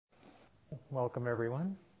Welcome,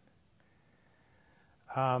 everyone.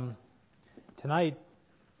 Tonight,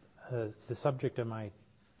 the subject of my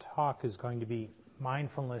talk is going to be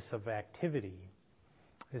Mindfulness of Activity.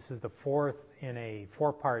 This is the fourth in a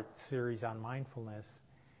four-part series on mindfulness.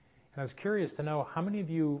 And I was curious to know how many of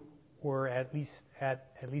you were at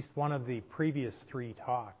least one of the previous three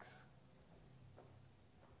talks.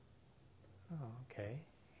 Oh, okay.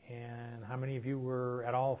 And how many of you were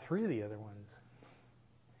at all three of the other ones?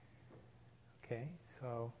 Okay,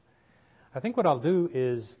 so I think what I'll do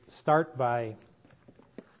is start by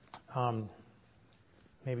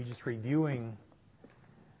maybe just reviewing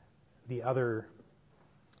the other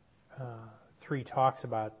three talks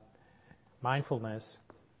about mindfulness.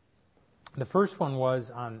 The first one was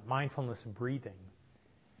on mindfulness of breathing.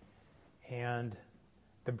 And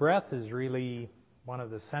the breath is really one of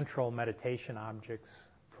the central meditation objects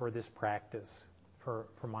for this practice, for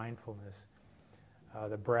mindfulness.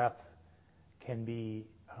 The breath can be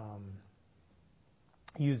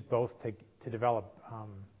used both to develop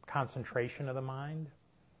concentration of the mind,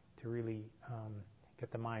 to really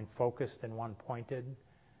get the mind focused and one-pointed.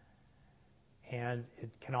 And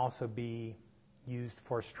it can also be used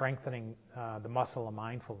for strengthening the muscle of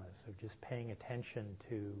mindfulness, of just paying attention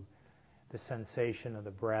to the sensation of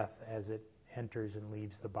the breath as it enters and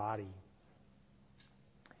leaves the body.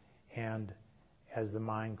 And as the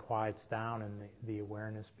mind quiets down and the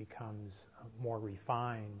awareness becomes more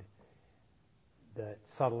refined, the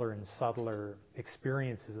subtler and subtler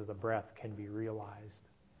experiences of the breath can be realized.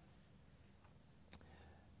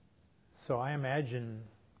 So I imagine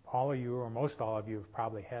all of you, or most all of you, have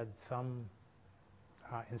probably had some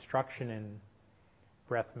instruction in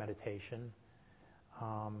breath meditation.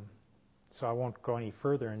 So I won't go any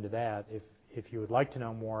further into that. If you would like to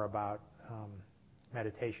know more about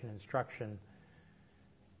meditation instruction,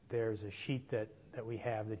 there's a sheet that we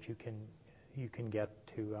have that you can get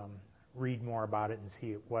to read more about it and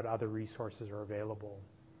see what other resources are available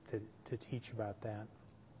to teach about that.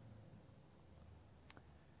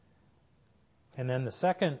 And then the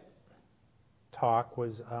second talk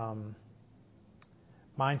was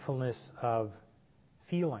mindfulness of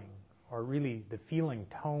feeling, or really the feeling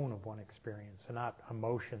tone of one experience. So not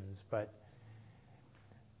emotions, but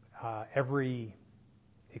every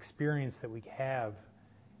experience that we have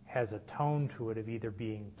has a tone to it of either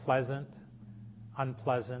being pleasant,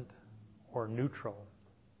 unpleasant, or neutral,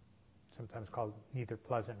 sometimes called neither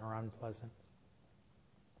pleasant nor unpleasant.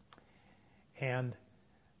 And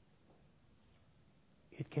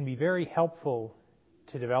it can be very helpful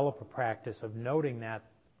to develop a practice of noting that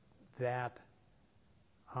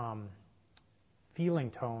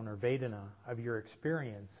feeling tone or vedana of your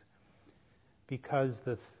experience, because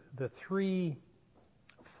the three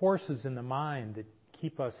forces in the mind that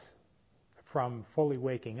keep us from fully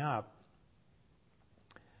waking up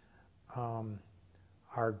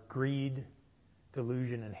are greed,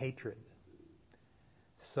 delusion, and hatred.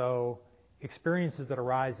 So experiences that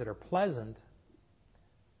arise that are pleasant,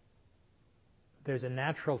 there's a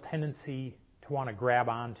natural tendency to want to grab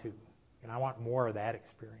onto, and I want more of that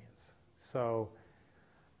experience. So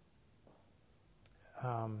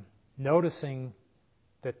noticing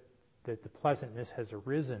that the pleasantness has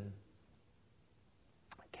arisen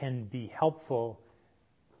can be helpful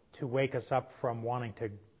to wake us up from wanting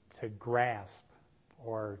to grasp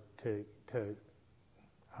or to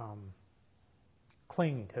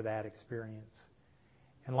cling to that experience.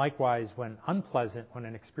 And likewise, when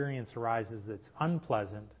an experience arises that's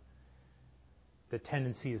unpleasant, the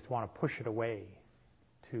tendency is to want to push it away,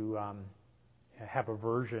 to have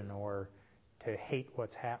aversion or to hate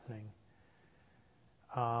what's happening.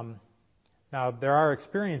 Now, there are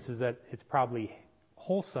experiences that it's probably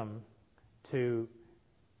wholesome to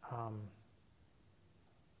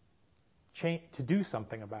do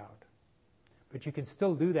something about. But you can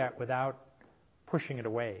still do that without pushing it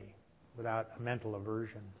away, without a mental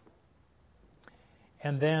aversion.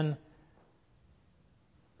 And then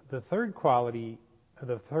the third quality,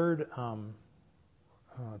 the third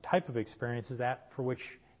type of experience is that for which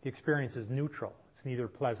the experience is neutral. It's neither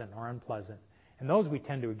pleasant nor unpleasant. And those we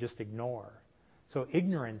tend to just ignore. So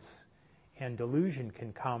ignorance and delusion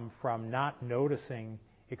can come from not noticing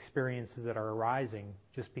experiences that are arising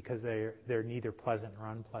just because they're neither pleasant nor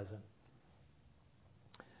unpleasant.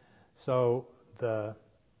 So the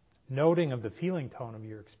noting of the feeling tone of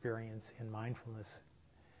your experience in mindfulness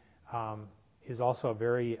is also a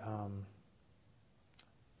very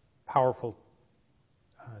powerful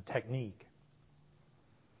technique.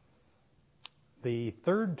 The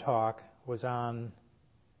third talk was on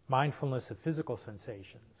mindfulness of physical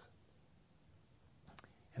sensations.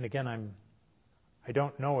 And again, I'm I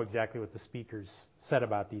don't know exactly what the speakers said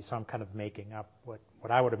about these, so I'm kind of making up what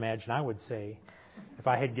I would imagine I would say if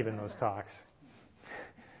I had given those talks.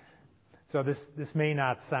 So this may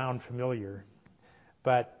not sound familiar,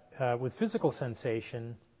 but with physical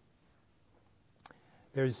sensation,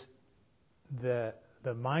 there's the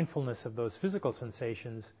mindfulness of those physical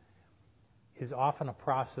sensations is often a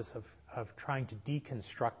process of trying to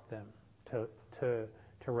deconstruct them, to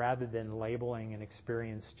rather than labeling an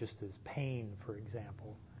experience just as pain, for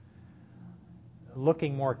example,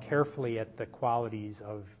 looking more carefully at the qualities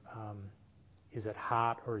of is it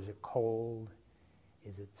hot or is it cold?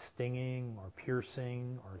 Is it stinging or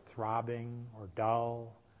piercing or throbbing or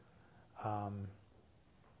dull?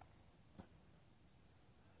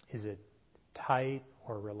 Is it tight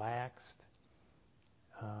or relaxed?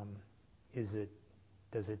 Does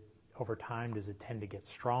it over time, does it tend to get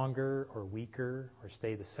stronger or weaker or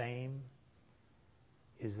stay the same?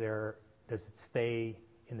 Does it stay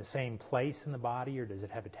in the same place in the body, or does it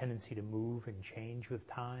have a tendency to move and change with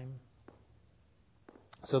time?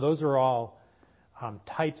 So those are all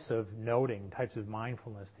types of noting, types of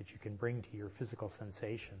mindfulness that you can bring to your physical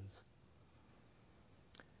sensations.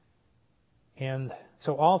 And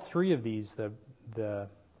so all three of these, the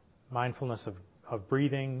mindfulness of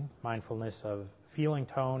breathing, mindfulness of feeling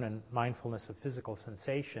tone, and mindfulness of physical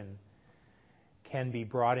sensation, can be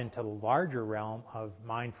brought into the larger realm of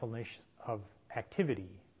mindfulness of activity.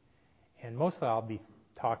 And mostly I'll be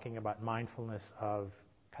talking about mindfulness of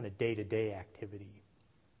kind of day-to-day activity.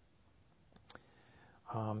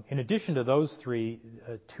 In addition to those three,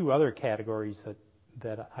 two other categories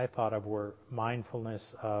that I thought of were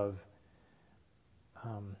mindfulness of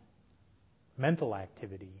mental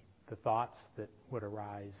activity, the thoughts that would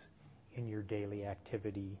arise in your daily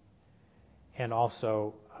activity, and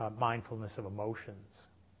also mindfulness of emotions,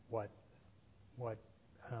 what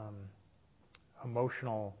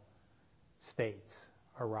emotional states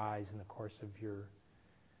arise in the course of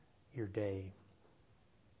your day.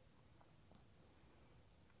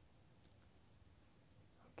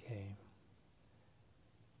 Okay.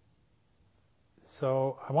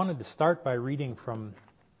 So I wanted to start by reading from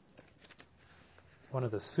one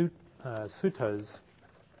of the suttas.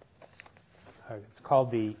 It's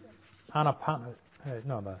called the Satipatthana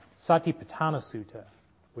Sutta,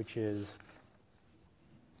 which is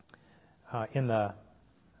in the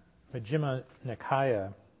Majjhima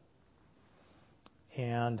Nikaya,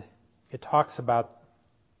 and it talks about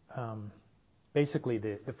basically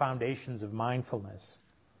the foundations of mindfulness.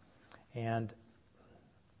 And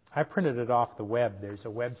I printed it off the web. There's a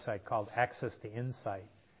website called Access to Insight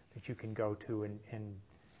that you can go to and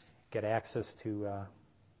get access to.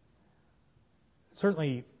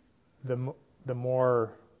 Certainly, the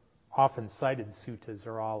more often cited suttas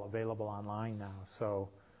are all available online now. So,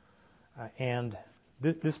 and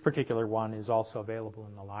this particular one is also available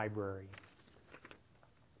in the library.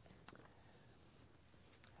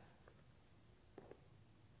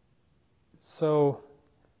 So,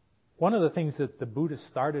 one of the things that the Buddha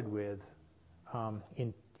started with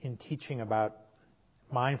in teaching about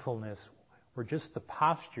mindfulness were just the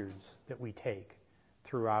postures that we take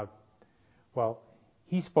throughout. Well,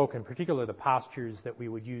 he spoke in particular the postures that we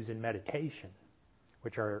would use in meditation,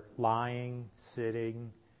 which are lying,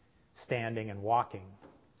 sitting, standing, and walking.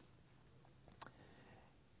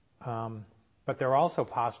 But there are also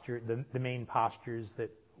the main postures that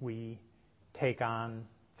we take on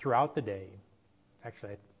throughout the day.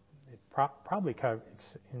 Actually, it probably covers,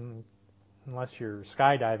 unless you're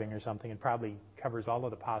skydiving or something, it probably covers all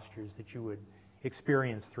of the postures that you would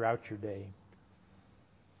experience throughout your day.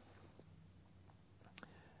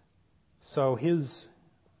 So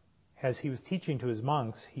as he was teaching to his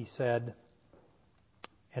monks, he said,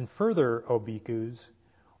 "And further, O bhikkhus,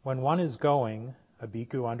 when one is going, a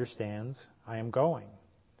bhikkhu understands, I am going.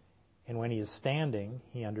 And when he is standing,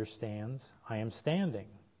 he understands, I am standing.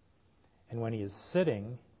 And when he is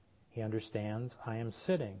sitting, he understands, I am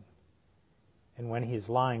sitting. And when he is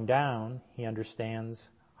lying down, he understands,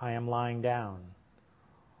 I am lying down.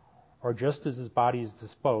 Or just as his body is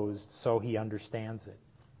disposed, so he understands it."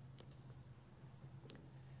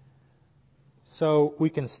 So we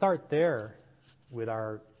can start there with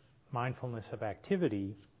our mindfulness of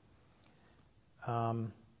activity,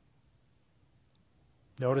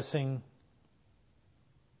 noticing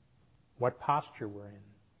what posture we're in.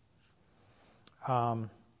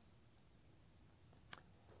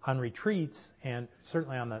 On retreats, and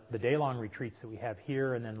certainly on the day-long retreats that we have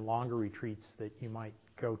here, and then longer retreats that you might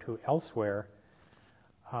go to elsewhere,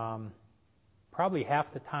 probably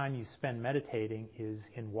half the time you spend meditating is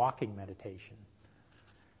in walking meditation.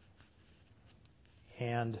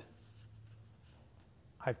 And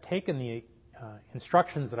I've taken the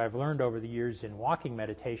instructions that I've learned over the years in walking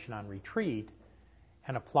meditation on retreat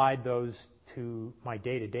and applied those to my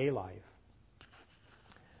day-to-day life.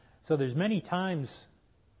 So there's many times,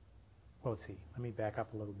 well, let's see, let me back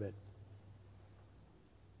up a little bit.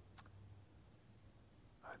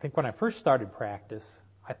 I think when I first started practice,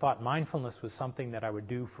 I thought mindfulness was something that I would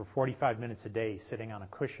do for 45 minutes a day sitting on a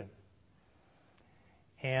cushion.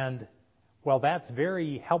 And while that's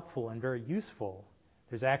very helpful and very useful,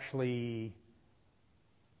 there's actually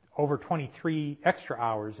over 23 extra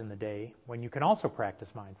hours in the day when you can also practice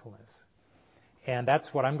mindfulness. And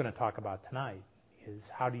that's what I'm going to talk about tonight, is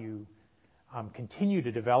how do you continue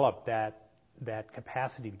to develop that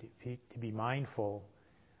capacity to be mindful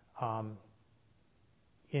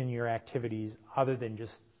in your activities other than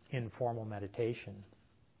just informal meditation.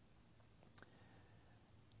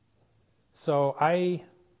 So I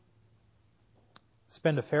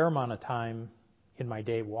spend a fair amount of time in my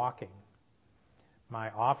day walking. My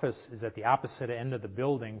office is at the opposite end of the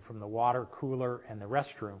building from the water cooler and the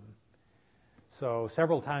restroom. So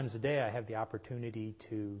several times a day I have the opportunity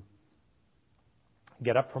to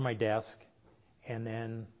get up from my desk and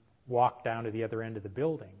then walk down to the other end of the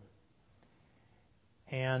building.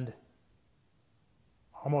 And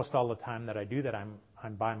almost all the time that I do that,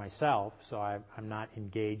 I'm by myself, so I'm not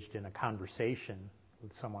engaged in a conversation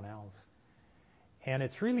with someone else. And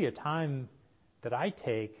it's really a time that I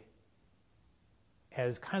take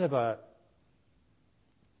as kind of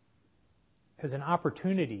as an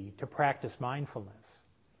opportunity to practice mindfulness.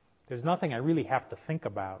 There's nothing I really have to think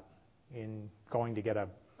about in going to get a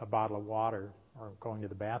bottle of water or going to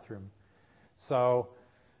the bathroom. So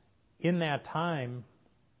in that time,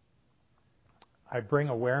 I bring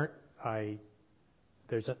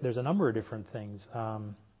there's a number of different things.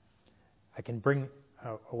 I can bring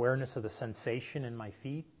awareness of the sensation in my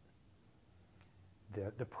feet,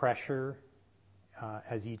 the pressure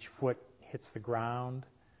as each foot hits the ground.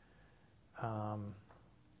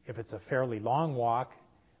 If it's a fairly long walk,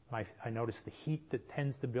 I notice the heat that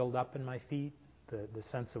tends to build up in my feet, the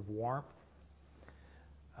sense of warmth.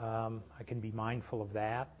 I can be mindful of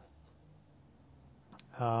that.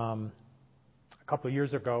 A couple of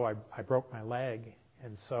years ago, I broke my leg,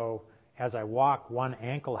 and so as I walk, one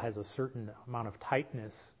ankle has a certain amount of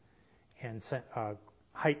tightness and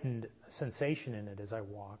heightened sensation in it as I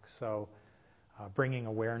walk. So bringing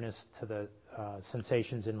awareness to the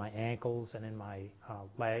sensations in my ankles and in my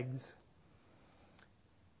legs.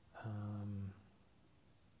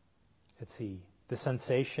 Let's see, the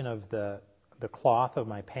sensation of the cloth of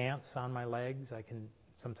my pants on my legs.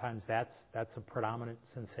 Sometimes that's a predominant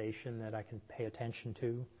sensation that I can pay attention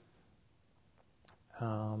to.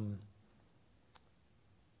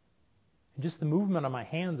 Just the movement of my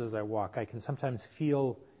hands as I walk. I can sometimes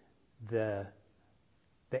feel the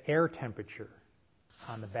air temperature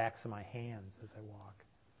on the backs of my hands as I walk.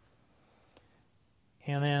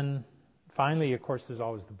 And then finally, of course, there's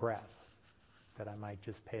always the breath that I might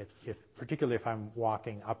just particularly if I'm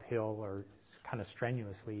walking uphill or kind of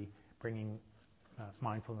strenuously, bringing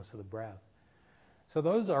mindfulness of the breath. So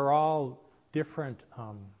those are all different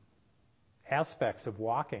aspects of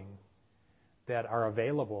walking that are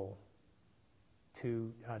available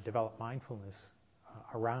to develop mindfulness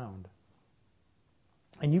around.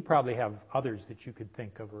 And you probably have others that you could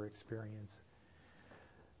think of or experience.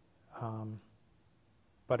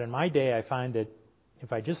 But in my day, I find that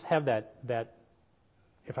if I just have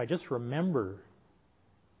if I just remember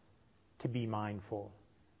to be mindful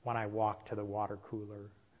when I walk to the water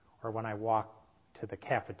cooler, or when I walk to the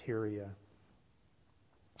cafeteria,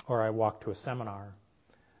 or I walk to a seminar,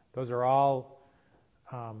 those are all,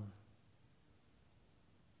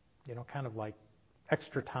 kind of like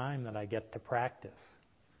extra time that I get to practice.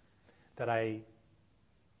 That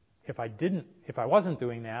if I wasn't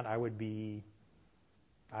doing that, I would be,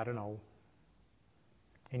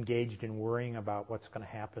 engaged in worrying about what's going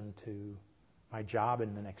to happen to my job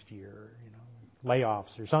in the next year,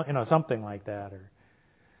 layoffs or something like that. Or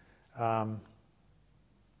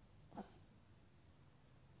let's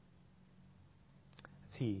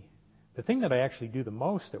see, the thing that I actually do the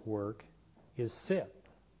most at work is sit.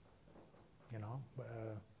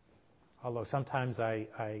 Although sometimes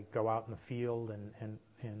I go out in the field and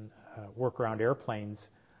work around airplanes,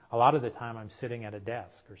 a lot of the time I'm sitting at a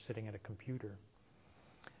desk or sitting at a computer.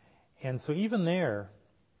 And so even there,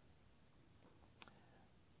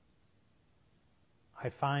 I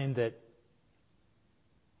find that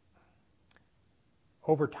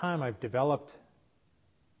over time I've developed,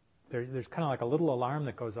 there's kind of like a little alarm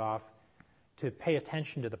that goes off to pay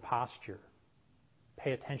attention to the posture,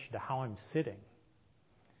 pay attention to how I'm sitting.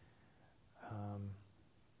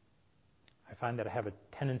 find that I have a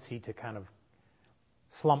tendency to kind of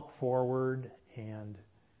slump forward and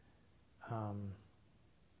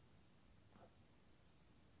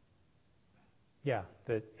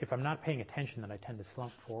that if I'm not paying attention, that I tend to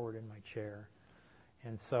slump forward in my chair.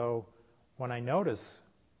 And so when I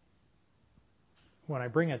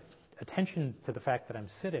bring attention to the fact that I'm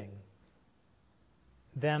sitting,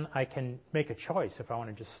 then I can make a choice if I want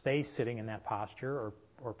to just stay sitting in that posture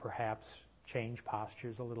or perhaps change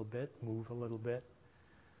postures a little bit, move a little bit.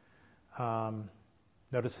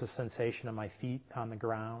 Notice the sensation of my feet on the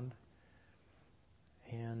ground.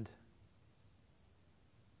 And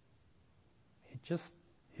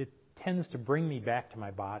it tends to bring me back to my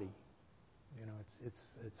body. You know, it's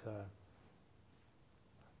a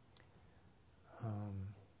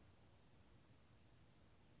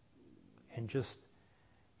and just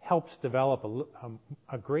helps develop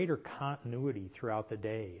a greater continuity throughout the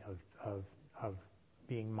day of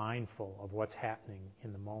being mindful of what's happening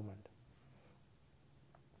in the moment.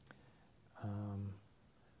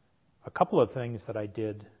 A couple of things that I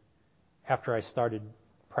did after I started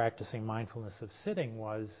practicing mindfulness of sitting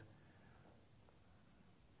was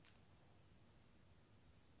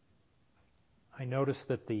I noticed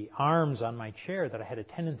that the arms on my chair, that I had a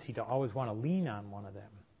tendency to always want to lean on one of them.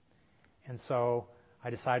 And so I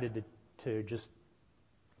decided to just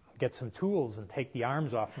get some tools and take the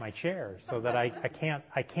arms off my chair so that I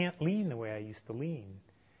can't lean the way I used to lean.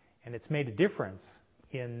 And it's made a difference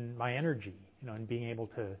in my energy, you know, in being able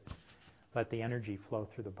to let the energy flow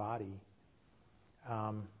through the body.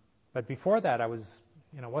 But before that, I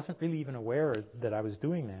wasn't really even aware that I was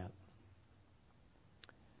doing that.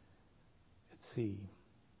 Let's see.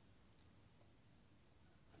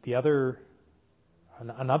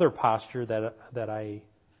 Another posture that I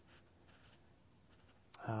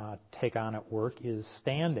take on at work is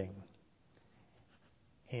standing.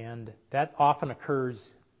 And that often occurs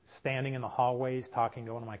standing in the hallways, talking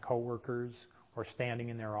to one of my coworkers, or standing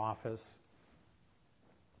in their office.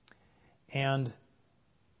 And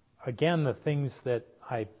again, the things that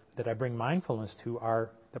I bring mindfulness to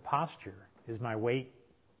are the posture. Is my weight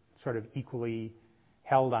sort of equally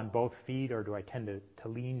held on both feet, or do I tend to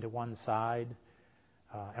lean to one side?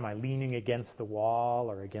 Am I leaning against the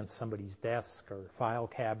wall or against somebody's desk or file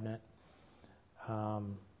cabinet? How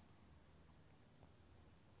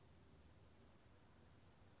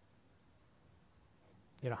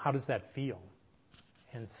does that feel?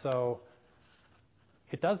 And so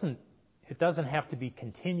it doesn't have to be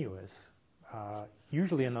continuous.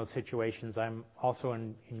 Usually in those situations, I'm also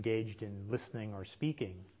engaged in listening or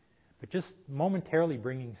speaking. But just momentarily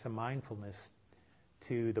bringing some mindfulness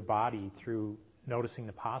to the body through noticing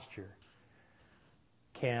the posture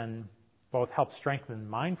can both help strengthen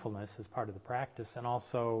mindfulness as part of the practice and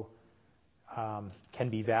also can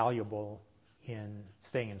be valuable in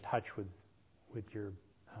staying in touch with your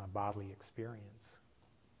bodily experience.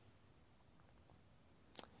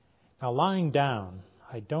 Now, lying down,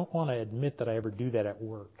 I don't want to admit that I ever do that at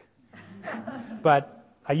work,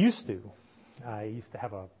 but I used to. I used to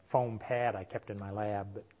have a foam pad I kept in my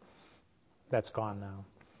lab, but that's gone now.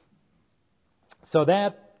 So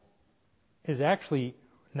that is actually,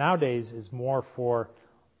 nowadays, is more for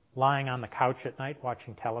lying on the couch at night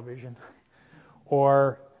watching television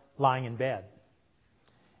or lying in bed.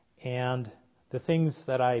 And the things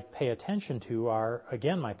that I pay attention to are,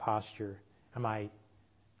 again, my posture. Am I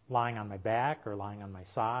lying on my back or lying on my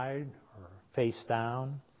side or face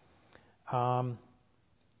down? Am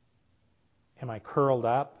I curled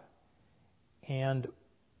up? And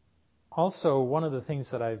also, one of the things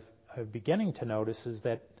that I'm beginning to notice is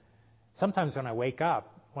that sometimes when I wake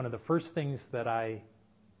up, one of the first things that I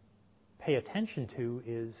pay attention to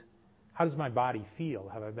is, how does my body feel?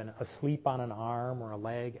 Have I been asleep on an arm or a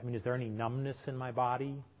leg? I mean, is there any numbness in my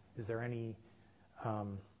body? Is there any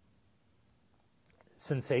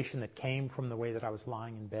sensation that came from the way that I was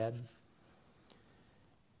lying in bed?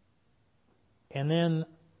 And then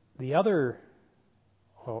the other,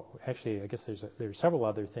 actually, I guess there's several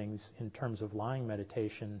other things in terms of lying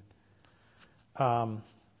meditation. I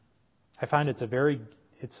find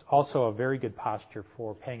it's also a very good posture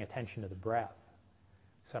for paying attention to the breath.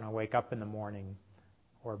 So when I wake up in the morning,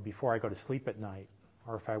 or before I go to sleep at night,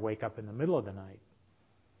 or if I wake up in the middle of the night,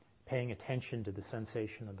 paying attention to the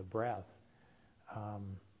sensation of the breath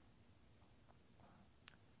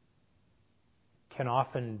can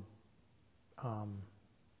often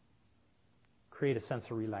create a sense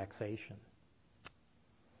of relaxation.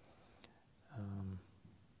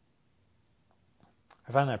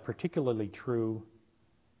 I find that particularly true.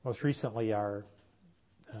 Most recently, I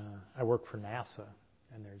work for NASA,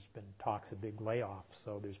 and there's been talks of big layoffs,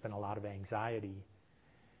 so there's been a lot of anxiety.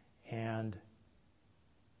 And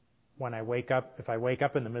when I wake up, if I wake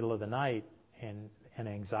up in the middle of the night and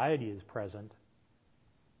anxiety is present,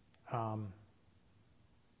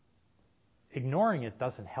 ignoring it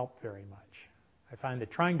doesn't help very much. I find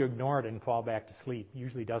that trying to ignore it and fall back to sleep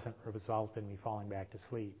usually doesn't result in me falling back to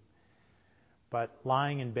sleep. But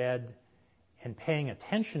lying in bed and paying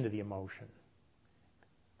attention to the emotion,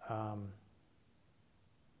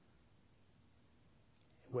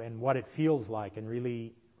 and what it feels like, and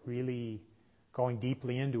really, really going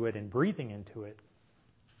deeply into it and breathing into it,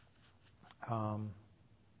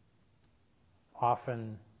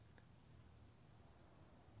 often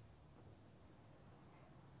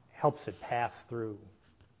helps it pass through.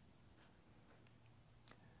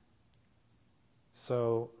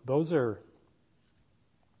 So those are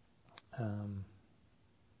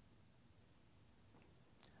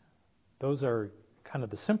kind of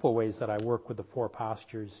the simple ways that I work with the 4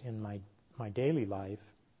 postures in my daily life.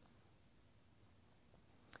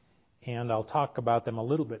 And I'll talk about them a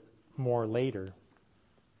little bit more later.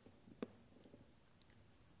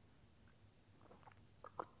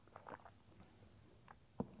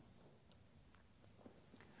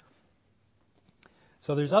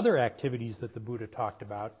 So there's other activities that the Buddha talked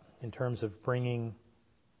about in terms of bringing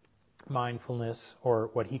mindfulness, or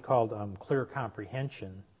what he called clear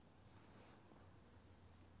comprehension.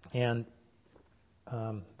 And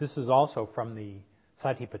this is also from the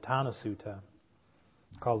Satipatthana Sutta,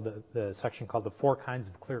 called the section called the 4 kinds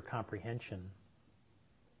of clear comprehension.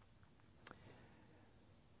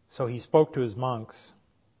 So he spoke to his monks,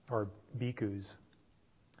 or bhikkhus.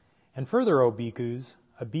 And further, O bhikkhus,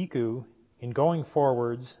 a bhikkhu, in going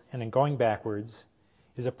forwards and in going backwards,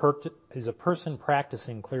 is a person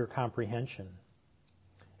practicing clear comprehension.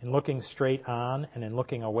 In looking straight on and in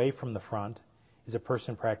looking away from the front is a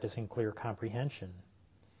person practicing clear comprehension.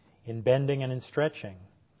 In bending and in stretching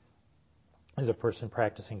is a person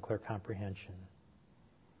practicing clear comprehension.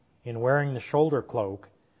 In wearing the shoulder cloak,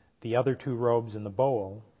 the other 2 robes, and the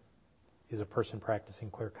bowl is a person practicing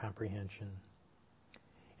clear comprehension.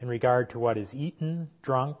 In regard to what is eaten,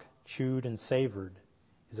 drunk, chewed, and savored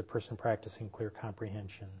is a person practicing clear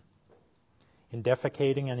comprehension. In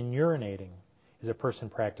defecating and in urinating is a person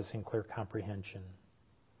practicing clear comprehension.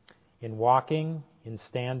 In walking, in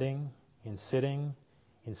standing, in sitting,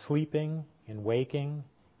 in sleeping, in waking,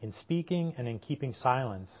 in speaking, and in keeping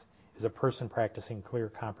silence is a person practicing clear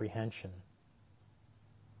comprehension.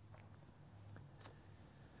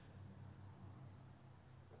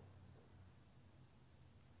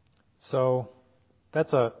 So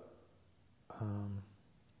that's a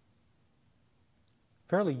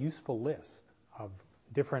fairly useful list of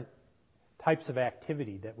different types of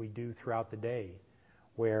activity that we do throughout the day,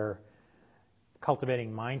 where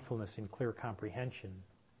cultivating mindfulness in clear comprehension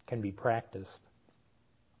can be practiced.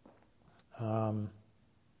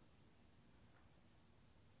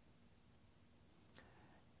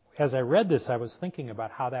 As I read this, I was thinking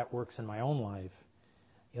about how that works in my own life,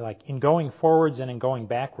 like in going forwards and in going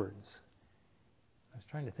backwards. I was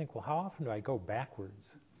trying to think, well, how often do I go backwards?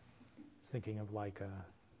 I was thinking of like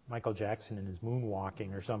Michael Jackson and his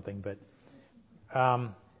moonwalking or something, but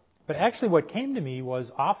actually what came to me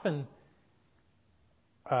was often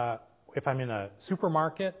if I'm in a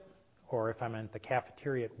supermarket or if I'm at the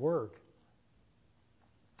cafeteria at work,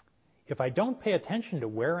 if I don't pay attention to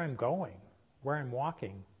where I'm going, where I'm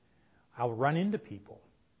walking, I'll run into people.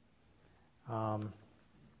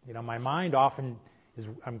 My mind often is,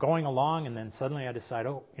 I'm going along, and then suddenly I decide,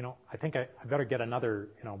 I think I better get another,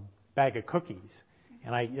 bag of cookies,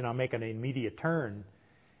 and I, make an immediate turn.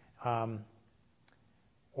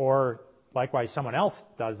 Or likewise, someone else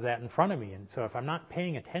does that in front of me, and so if I'm not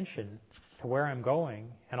paying attention to where I'm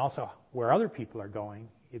going and also where other people are going,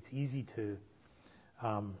 it's easy to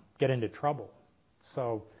get into trouble.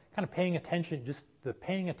 So kind of paying attention, just the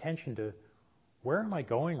paying attention to where am I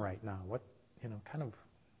going right now? What,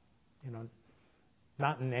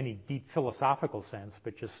 not in any deep philosophical sense,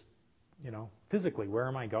 but just, physically, where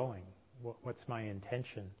am I going? What's my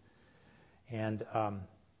intention? And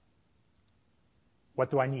what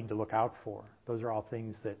do I need to look out for? Those are all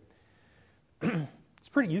things that it's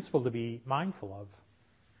pretty useful to be mindful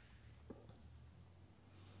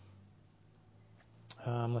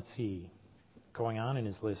of. Let's see. Going on in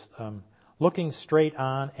his list. Looking straight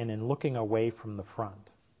on and in looking away from the front.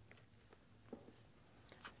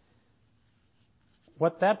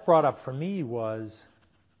 What that brought up for me was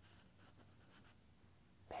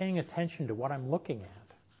paying attention to what I'm looking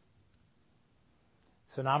at.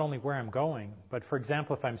 So not only where I'm going, but for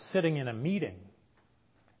example, if I'm sitting in a meeting,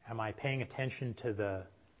 Am I paying attention to the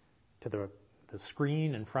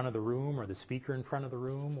screen in front of the room or the speaker in front of the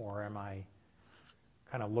room, or am I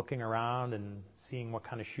kind of looking around and seeing what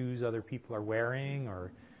kind of shoes other people are wearing,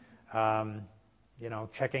 or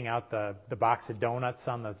checking out the box of donuts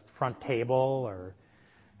on the front table, or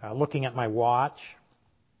looking at my watch?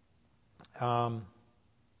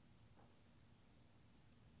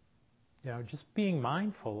 Just being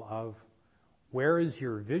mindful of where is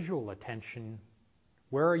your visual attention,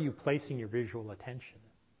 where are you placing your visual attention?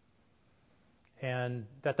 And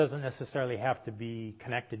that doesn't necessarily have to be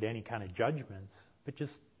connected to any kind of judgments, but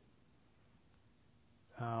just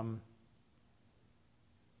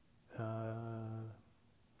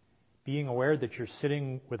being aware that you're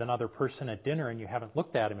sitting with another person at dinner and you haven't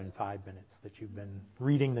looked at him in 5 minutes, that you've been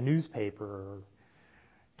reading the newspaper or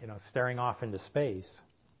staring off into space.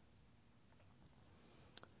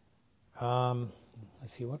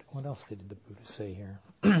 Let's see, what else did the Buddha say here?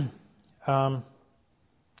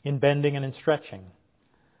 In bending and in stretching.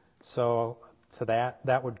 So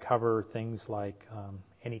that would cover things like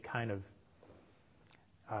any kind of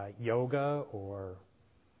yoga or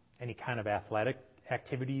any kind of athletic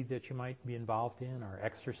activity that you might be involved in, or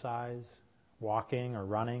exercise, walking or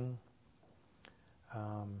running.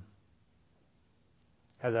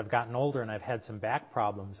 As I've gotten older and I've had some back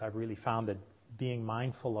problems, I've really found that being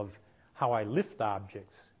mindful of how I lift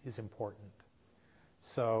objects is important.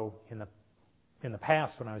 So in the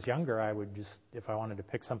past, when I was younger, I would just, if I wanted to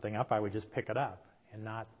pick something up, I would just pick it up and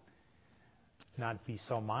not be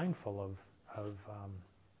so mindful of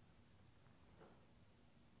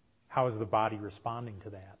how is the body responding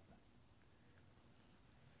to that.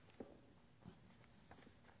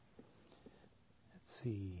 Let's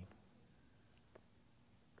see.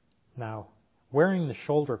 Now, wearing the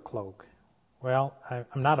shoulder cloak. Well,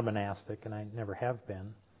 I'm not a monastic, and I never have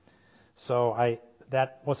been. So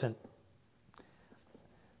that wasn't.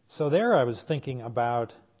 So there I was thinking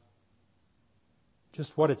about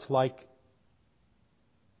just what it's like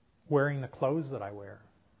wearing the clothes that I wear.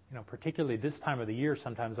 Particularly this time of the year,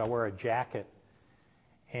 sometimes I'll wear a jacket,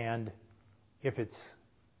 and if it's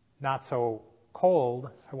not so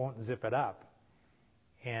cold, I won't zip it up.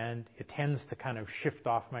 And it tends to kind of shift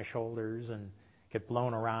off my shoulders and get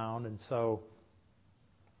blown around, and so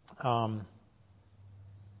I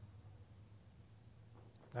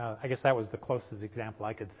guess that was the closest example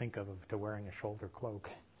I could think of to wearing a shoulder cloak.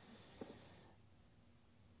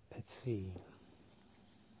 Let's see.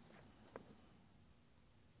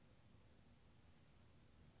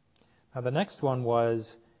 Now the next one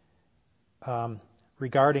was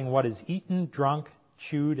regarding what is eaten, drunk,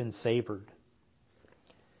 chewed, and savored.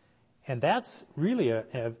 And that's really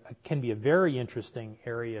can be a very interesting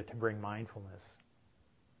area to bring mindfulness.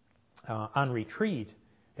 On retreat,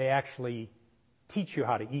 they actually teach you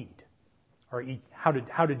how to eat, or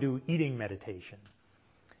how to do eating meditation.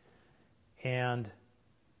 And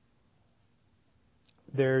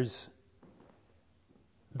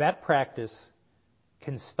that practice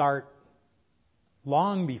can start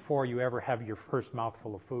long before you ever have your first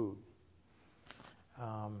mouthful of food.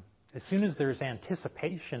 As soon as there's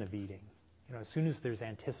anticipation of eating, as soon as there's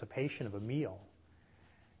anticipation of a meal,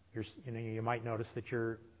 you might notice that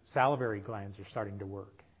your salivary glands are starting to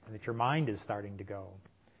work and that your mind is starting to go.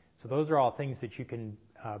 So those are all things that you can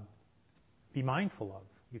be mindful of,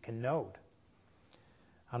 you can note.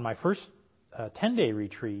 On my first 10-day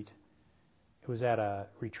retreat, it was at a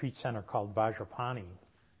retreat center called Vajrapani.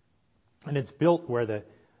 And it's built where the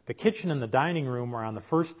kitchen and the dining room are on the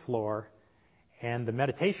first floor, and the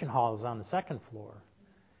meditation hall is on the second floor.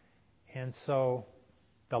 And so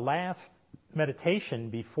the last meditation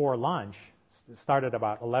before lunch started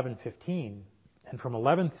about 11:15, and from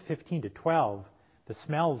 11:15 to 12, the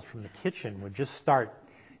smells from the kitchen would just start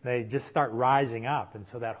rising up. And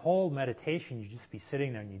so that whole meditation, you'd just be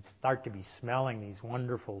sitting there and you'd start to be smelling these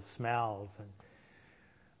wonderful smells. And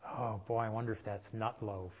oh boy, I wonder if that's nut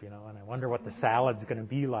loaf, and I wonder what the salad's going to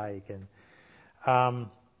be like.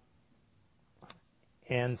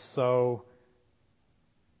 And so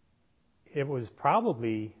it was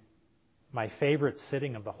probably my favorite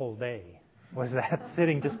sitting of the whole day, was that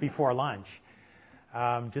sitting just before lunch.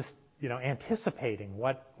 Just, anticipating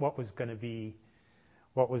what was going to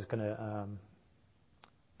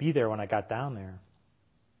be there when I got down there.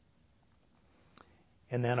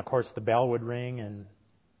 And then, of course, the bell would ring, and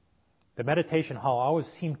the meditation hall always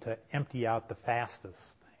seemed to empty out the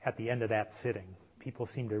fastest at the end of that sitting. People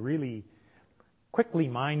seemed to really quickly,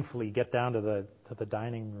 mindfully get down to the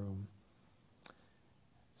dining room.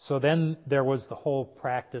 So then there was the whole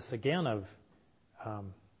practice again of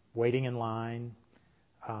waiting in line,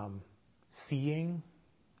 seeing,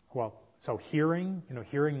 So hearing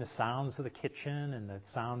the sounds of the kitchen and the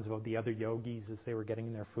sounds of the other yogis as they were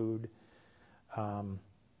getting their food. And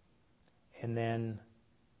then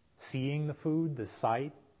seeing the food, the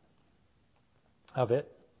sight of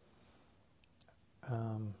it.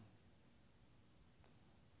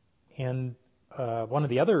 And one of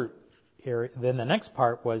the other areas, then the next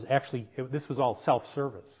part was actually, this was all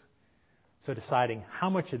self-service. So deciding how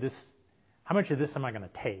much of this am I going to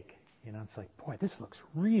take? It's like, boy, this looks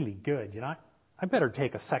really good. I better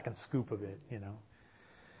take a second scoop of it.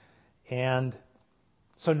 And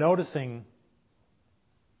so noticing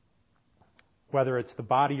whether it's the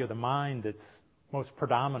body or the mind that's most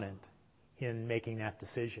predominant in making that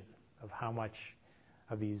decision of how much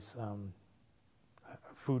of these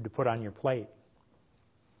food to put on your plate.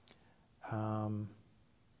 And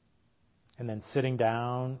then sitting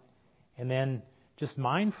down, and then just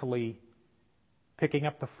mindfully picking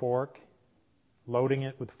up the fork, loading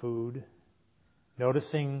it with food,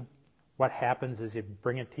 noticing what happens as you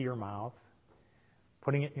bring it to your mouth,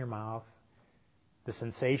 putting it in your mouth, the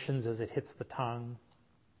sensations as it hits the tongue,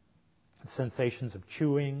 the sensations of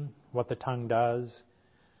chewing, what the tongue does,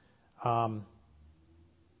 how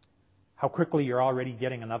quickly you're already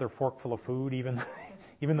getting another forkful of food, even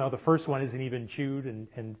though the first one isn't even chewed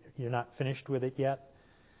and you're not finished with it yet.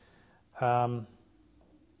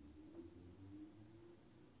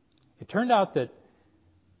 It turned out that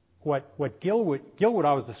what Gil would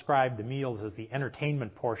always describe the meals as the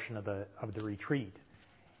entertainment portion of the retreat,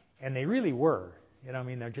 and they really were.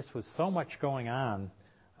 There just was so much going on.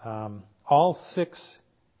 All 6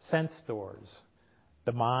 sense doors: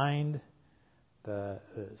 the mind, the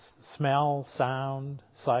smell, sound,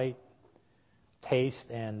 sight, taste,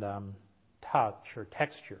 and touch or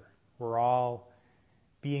texture were all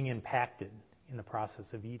being impacted in the process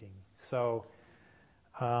of eating. So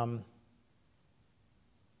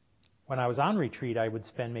when I was on retreat, I would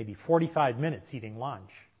spend maybe 45 minutes eating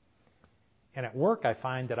lunch. And at work, I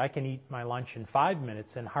find that I can eat my lunch in 5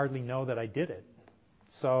 minutes and hardly know that I did it.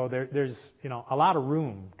 So there's a lot of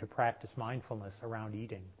room to practice mindfulness around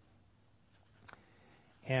eating.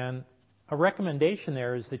 And a recommendation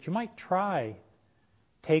there is that you might try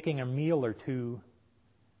taking a meal or two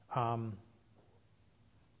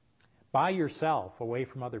by yourself, away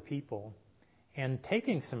from other people, and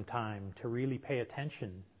taking some time to really pay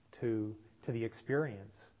attention to the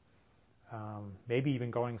experience. Maybe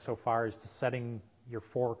even going so far as to setting your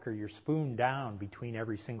fork or your spoon down between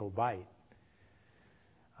every single bite.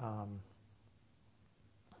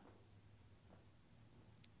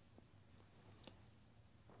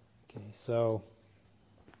 Okay, so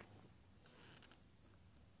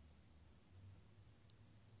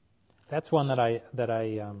that's one that I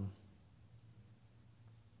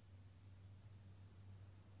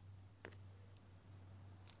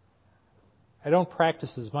don't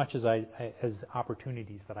practice as much as as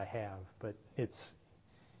opportunities that I have, but it's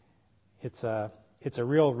a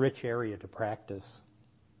real rich area to practice.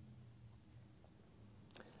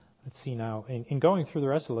 Let's see now. In going through the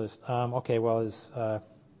rest of the list, is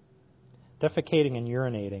defecating and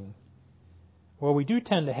urinating. Well, we do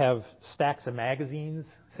tend to have stacks of magazines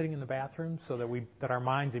sitting in the bathroom so that our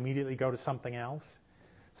minds immediately go to something else.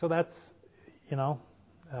 So that's,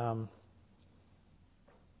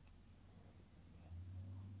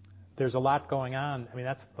 there's a lot going on.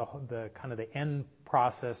 That's the kind of the end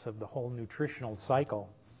process of the whole nutritional cycle.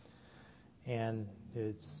 And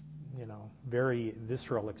it's, very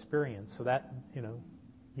visceral experience. So that,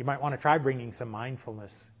 you might want to try bringing some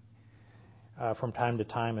mindfulness from time to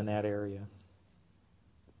time in that area.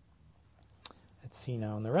 Let's see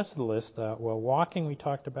now. In the rest of the list, walking we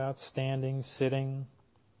talked about, standing, sitting,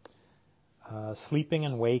 sleeping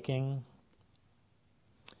and waking,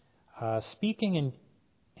 speaking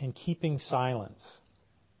and keeping silence.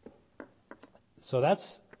 So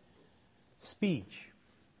speech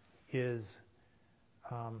is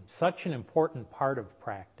such an important part of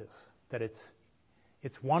practice that it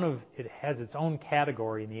has its own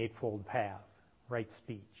category in the Eightfold Path, right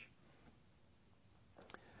speech.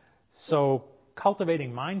 So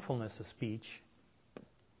cultivating mindfulness of speech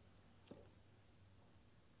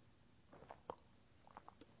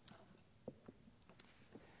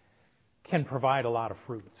can provide a lot of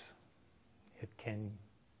fruits. It can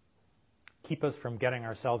keep us from getting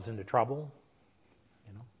ourselves into trouble,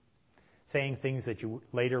 saying things that you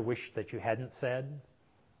later wish that you hadn't said,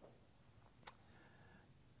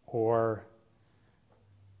 or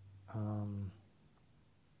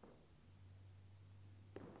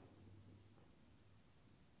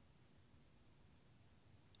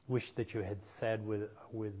wish that you had said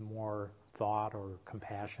with more thought or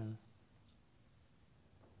compassion.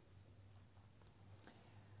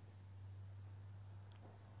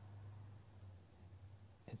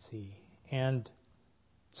 let's see. And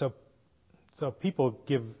so people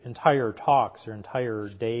give entire talks or entire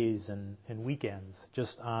days and weekends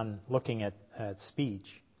just on looking at speech.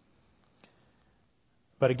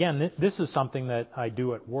 But again, this is something that I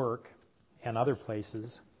do at work and other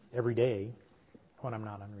places every day when I'm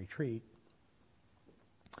not on retreat.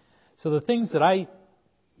 So the things that I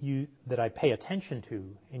pay attention to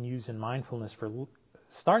and use in mindfulness for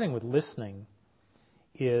starting with listening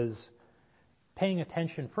is paying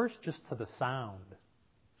attention first just to the sound.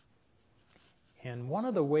 And one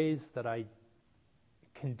of the ways that I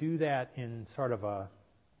can do that in sort of a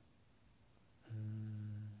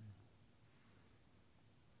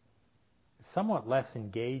somewhat less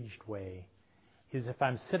engaged way is if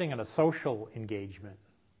I'm sitting in a social engagement,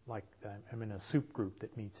 like I'm in a soup group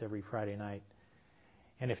that meets every Friday night.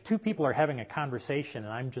 And if two people are having a conversation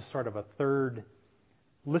and I'm just sort of a third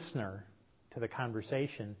listener to the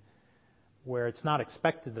conversation, where it's not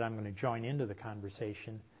expected that I'm going to join into the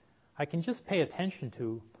conversation, I can just pay attention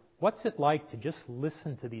to what's it like to just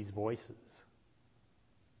listen to these voices.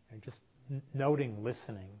 And just noting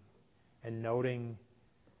listening and noting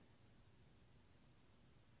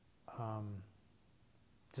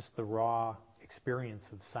just the raw experience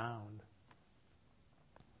of sound.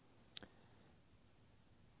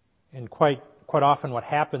 And quite often what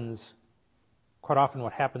happens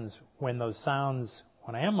when those sounds,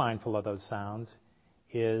 when I am mindful of those sounds,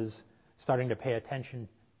 is starting to pay attention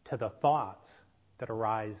to the thoughts that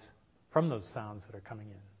arise from those sounds that are coming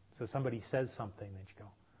in. So somebody says something that you go,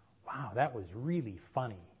 wow, that was really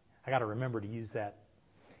funny. I got to remember to use that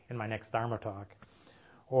in my next Dharma talk.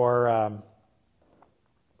 Or,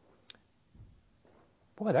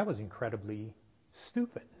 boy, that was incredibly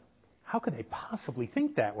stupid. How could they possibly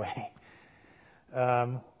think that way?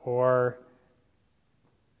 Or,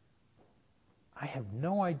 I have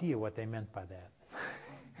no idea what they meant by that.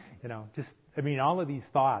 All of these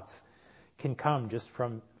thoughts can come just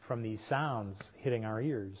from these sounds hitting our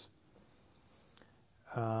ears.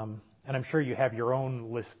 And I'm sure you have your own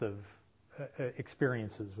list of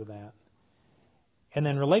experiences with that. And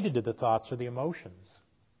then related to the thoughts are the emotions.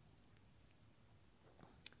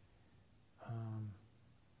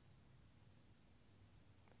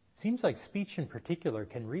 It seems like speech in particular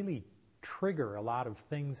can really trigger a lot of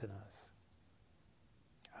things in us.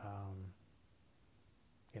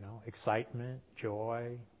 Excitement,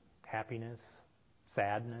 joy, happiness,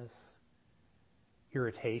 sadness,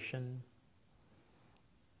 irritation.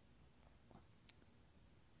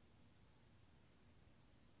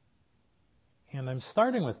 And I'm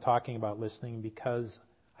starting with talking about listening because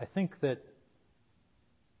I think that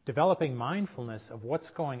developing mindfulness of what's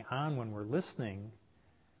going on when we're listening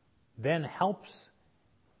then helps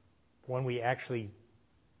when we actually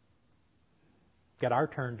get our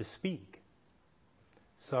turn to speak.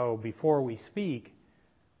 So before we speak,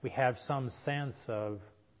 we have some sense of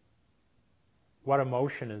what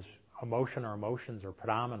emotion or emotions are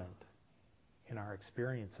predominant in our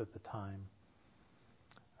experience at the time.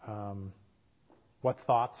 What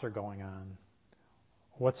thoughts are going on?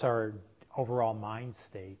 What's our overall mind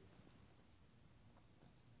state?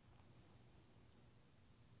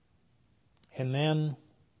 And then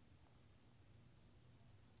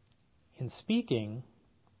in speaking,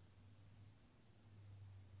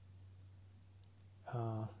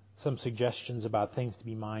 some suggestions about things to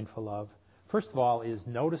be mindful of. First of all is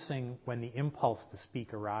noticing when the impulse to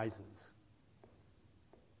speak arises.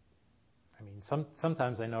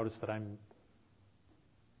 Sometimes I notice that I'm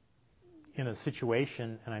in a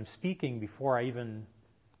situation and I'm speaking before I even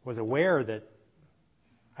was aware that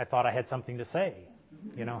I thought I had something to say.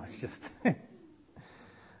 It's just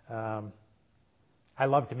I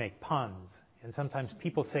love to make puns, and sometimes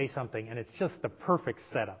people say something and it's just the perfect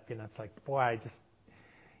setup. It's like, boy,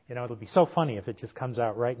 it'll be so funny if it just comes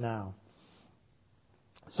out right now.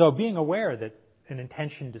 So being aware that an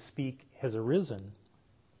intention to speak has arisen.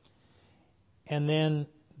 And then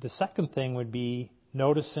the second thing would be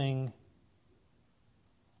noticing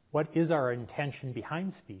what is our intention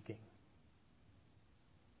behind speaking.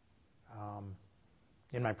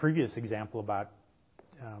 In my previous example about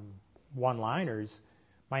one-liners,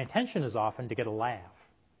 my intention is often to get a laugh.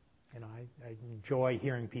 I enjoy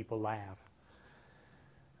hearing people laugh.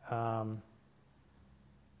 The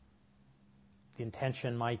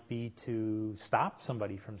intention might be to stop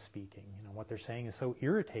somebody from speaking. What they're saying is so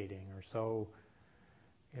irritating or so,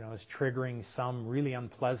 is triggering some really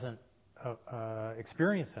unpleasant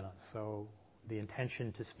experience in us. So the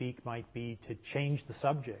intention to speak might be to change the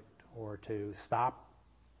subject or to stop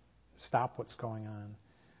what's going on.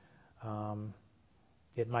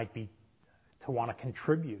 It might be to want to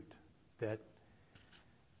contribute, that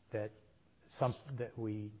that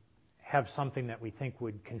we have something that we think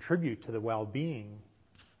would contribute to the well-being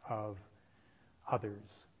of others.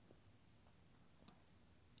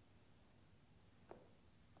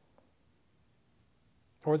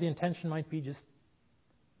 Or the intention might be just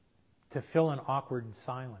to fill an awkward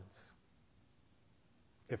silence,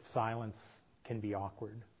 if silence can be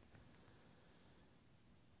awkward.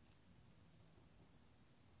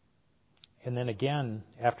 And then again,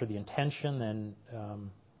 after the intention, then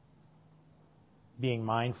being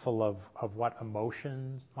mindful of what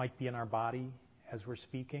emotions might be in our body as we're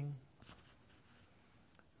speaking.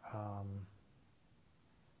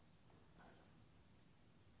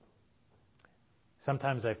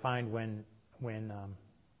 Sometimes I find when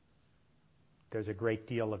there's a great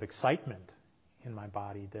deal of excitement in my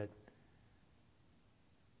body that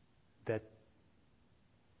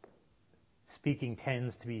speaking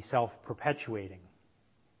tends to be self-perpetuating.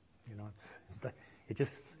 You know, it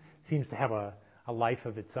just seems to have a life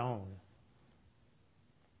of its own.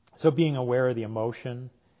 So being aware of the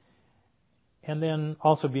emotion, and then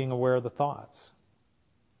also being aware of the thoughts.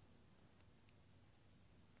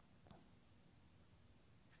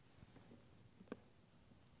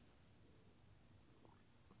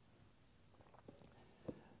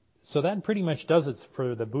 So that pretty much does it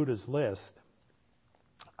for the Buddha's list.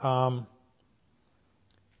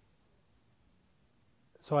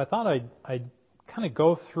 So I thought I'd kind of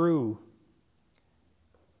go through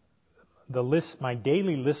the list, my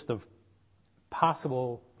daily list of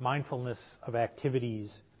possible mindfulness of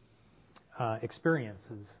activities,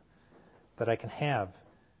 experiences that I can have.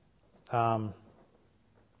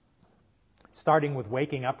 Starting with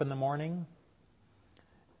waking up in the morning,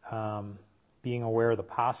 being aware of the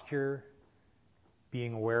posture,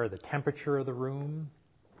 being aware of the temperature of the room,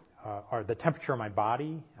 or the temperature of my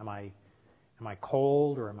body. Am I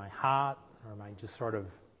cold, or am I hot, or am I just sort of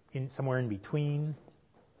somewhere in between?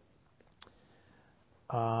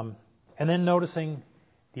 And then noticing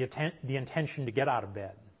the intention to get out of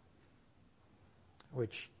bed,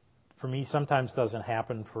 which for me sometimes doesn't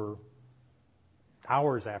happen for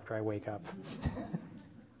hours after I wake up.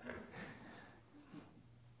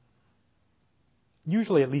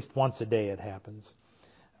 Usually at least once a day it happens.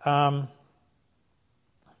 The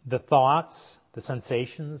thoughts, the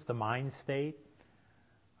sensations, the mind state.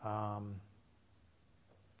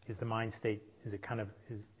 Is the mind state, is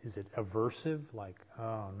it aversive? Like,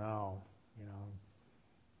 oh no,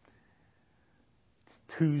 it's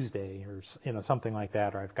Tuesday, or something like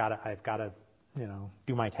that, or I've got to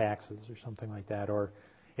do my taxes, or something like that, or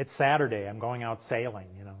it's Saturday, I'm going out sailing,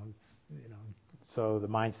 so the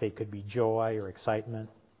mind state could be joy or excitement,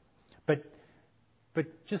 but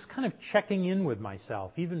just kind of checking in with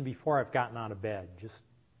myself even before I've gotten out of bed, just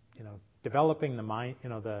developing the mind,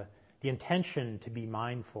 the intention to be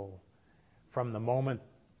mindful from the moment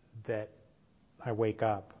that I wake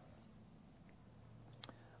up.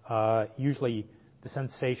 Usually the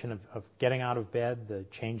sensation of getting out of bed, the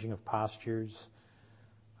changing of postures.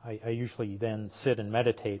 I usually then sit and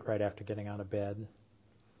meditate right after getting out of bed.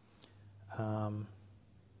 And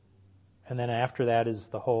then after that is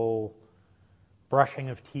the whole brushing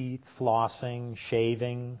of teeth, flossing,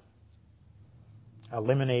 shaving,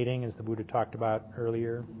 eliminating, as the Buddha talked about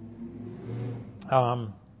earlier.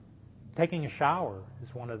 Taking a shower is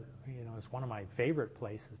one of my favorite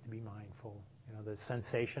places to be mindful. The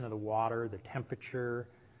sensation of the water, the temperature,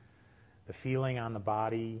 the feeling on the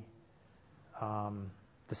body,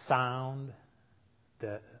 the sound,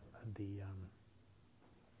 the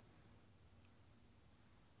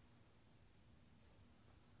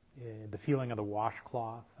feeling of the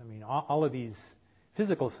washcloth. I mean, all of these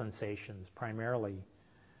physical sensations primarily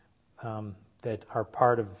that are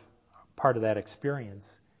part of that experience.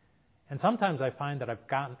 And sometimes I find that I've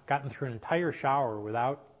gotten through an entire shower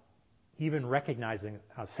without even recognizing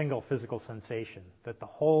a single physical sensation. That the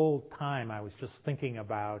whole time I was just thinking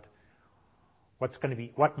about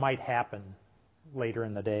what might happen later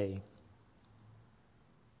in the day.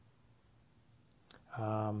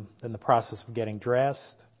 Then the process of getting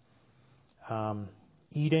dressed,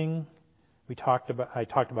 eating, I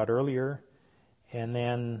talked about earlier, and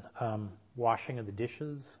then washing of the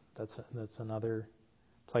dishes. That's another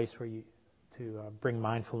place where you to bring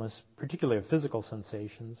mindfulness, particularly of physical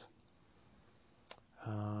sensations.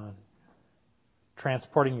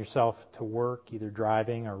 Transporting yourself to work, either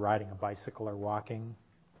driving or riding a bicycle or walking.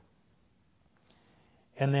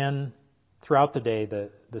 And then throughout the day, the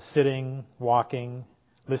sitting, walking,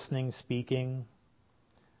 listening, speaking,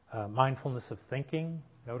 mindfulness of thinking,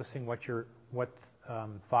 noticing what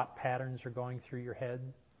thought patterns are going through your head.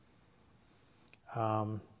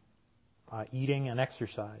 eating and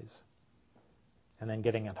exercise, and then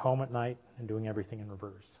getting at home at night and doing everything in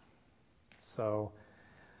reverse. So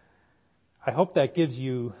I hope that gives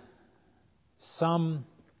you some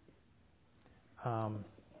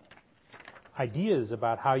ideas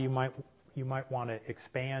about how you might want to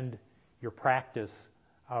expand your practice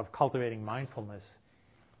of cultivating mindfulness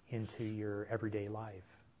into your everyday life.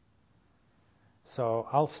 So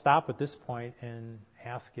I'll stop at this point and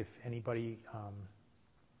ask if anybody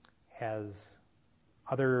has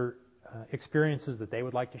other experiences that they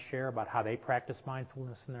would like to share about how they practice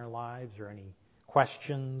mindfulness in their lives, or any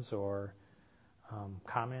questions or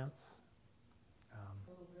comments. A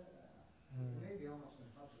little bit. It may be almost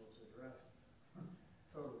impossible to address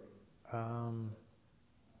totally.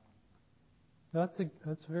 That's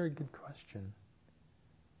a very good question.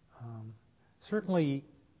 Certainly,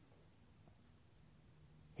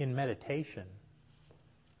 in meditation,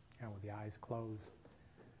 with the eyes closed,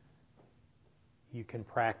 you can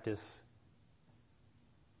practice.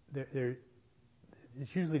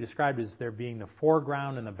 It's usually described as there being the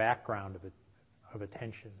foreground and the background of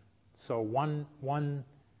attention. So one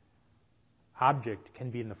object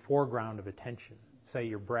can be in the foreground of attention. Say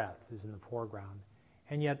your breath is in the foreground,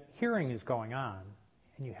 and yet hearing is going on,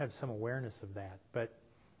 and you have some awareness of that.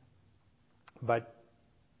 But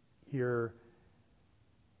you're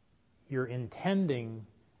intending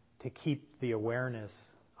to keep the awareness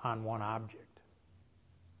on one object.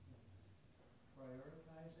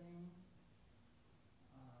 Prioritizing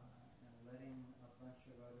and letting a bunch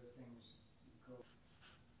of other things go.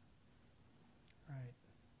 Right.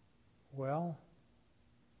 Well,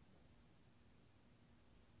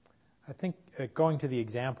 I think going to the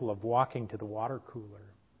example of walking to the water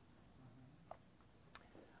cooler,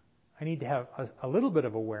 I need to have a little bit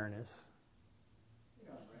of awareness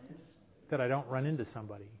that I don't run into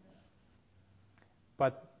somebody.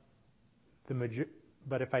 But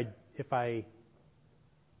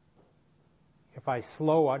if I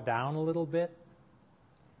slow down a little bit,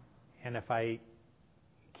 and if I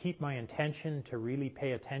keep my intention to really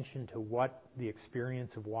pay attention to what the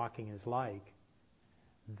experience of walking is like,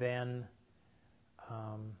 then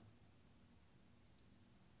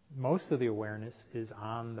most of the awareness is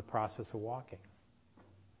on the process of walking.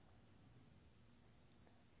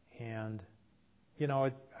 And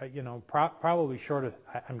probably short of,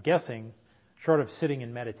 I'm guessing, short of sitting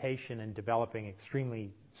in meditation and developing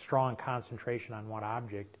extremely strong concentration on one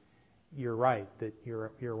object, you're right that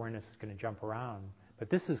your awareness is going to jump around. But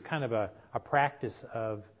this is kind of a practice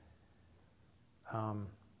of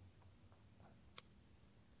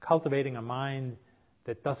cultivating a mind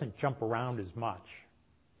that doesn't jump around as much,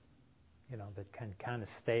 that can kind of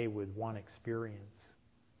stay with one experience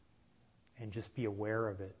and just be aware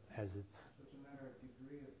of it as it's. So it's a matter of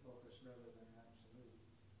degree of focus rather than absolute.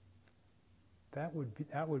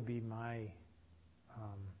 That would be my.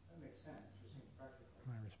 That makes sense. It seems practical.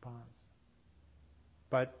 My response.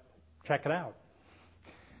 But check it out.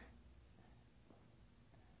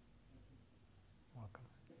 Welcome.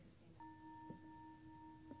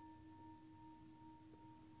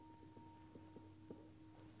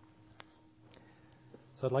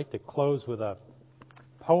 So I'd like to close with a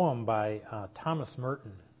poem by Thomas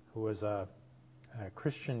Merton, who was a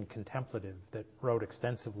Christian contemplative that wrote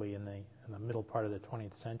extensively in the middle part of the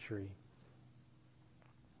 20th century,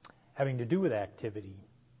 having to do with activity.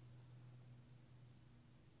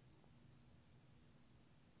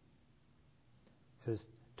 It says,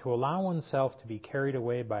 "To allow oneself to be carried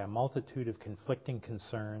away by a multitude of conflicting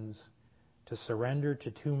concerns, to surrender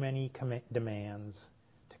to too many demands,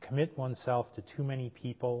 to commit oneself to too many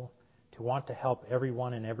people, to want to help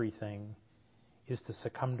everyone and everything, is to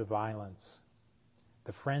succumb to violence.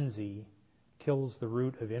 The frenzy kills the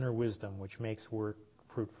root of inner wisdom, which makes work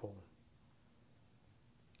fruitful."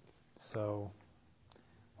 So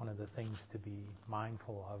one of the things to be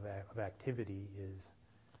mindful of activity is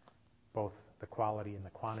both the quality and the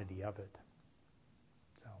quantity of it.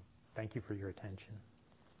 So thank you for your attention.